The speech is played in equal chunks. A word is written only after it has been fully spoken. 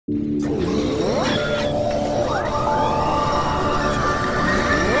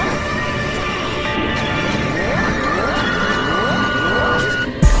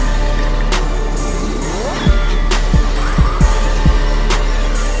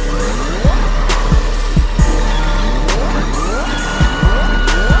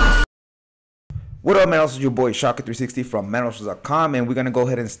What up, man? Also your boy Shocker360 from Maddenallstars.com, and we're gonna go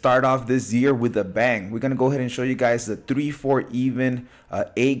ahead and start off this year with a bang. We're gonna go ahead and show you guys the 3-4 even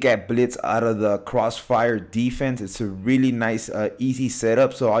A-gap blitz out of the Crossfire defense. It's a really nice, easy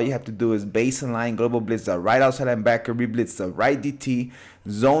setup. So all you have to do is base and line, global blitz the right outside linebacker, re-blitz the right DT,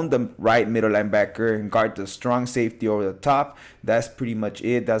 zone the right middle linebacker, and guard the strong safety over the top. That's pretty much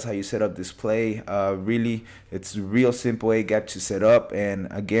it. That's how you set up this play. Really, it's real simple A-gap to set up. And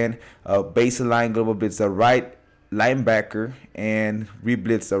again, base and line, global blitz the right linebacker and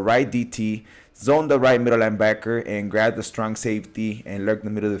re-blitz the right DT, zone the right middle linebacker, and grab the strong safety and lurk in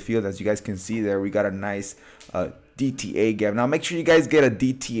the middle of the field. As you guys can see there, we got a nice DTA gap. Now make sure you guys get a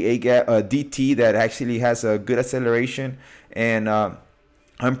DTA gap, DT that actually has a good acceleration. And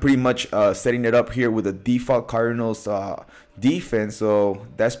I'm pretty much setting it up here with a default Cardinals defense, so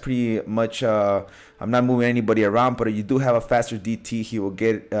that's pretty much I'm not moving anybody around. But if you do have a faster DT, he will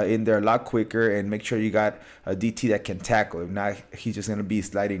get in there a lot quicker. And make sure you got a DT that can tackle. If not, he's just gonna be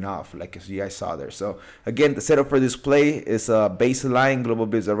sliding off like as you guys saw there. So again, the setup for this play is base line, global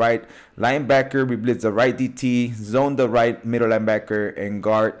blitz the right linebacker, we blitz the right DT, zone the right middle linebacker, and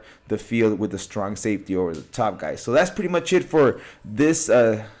guard the field with a strong safety over the top, guys. So that's pretty much it for this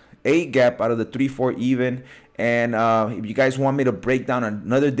A gap out of the 3-4 even. And if you guys want me to break down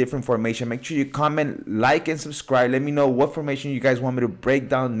another different formation, make sure you comment, like, and subscribe. Let me know what formation you guys want me to break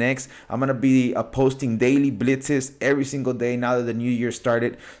down next. I'm going to be posting daily blitzes every single day now that the new year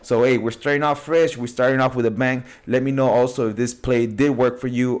started. So, hey, we're starting off fresh. We're starting off with a bang. Let me know also if this play did work for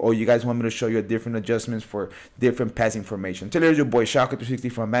you, or you guys want me to show you different adjustments for different passing formation. Till there's your boy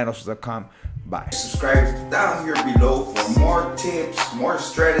Shocker360 from Maddenallstars.com. Bye. Subscribe down here below for more tips, more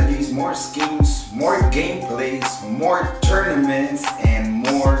strategies, more schemes, more gameplays, more tournaments, and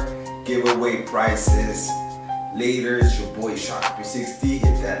more giveaway prizes. Later, it's your boy Shocker360.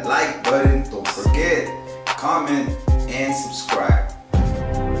 Hit that like button. Don't forget, comment, and subscribe.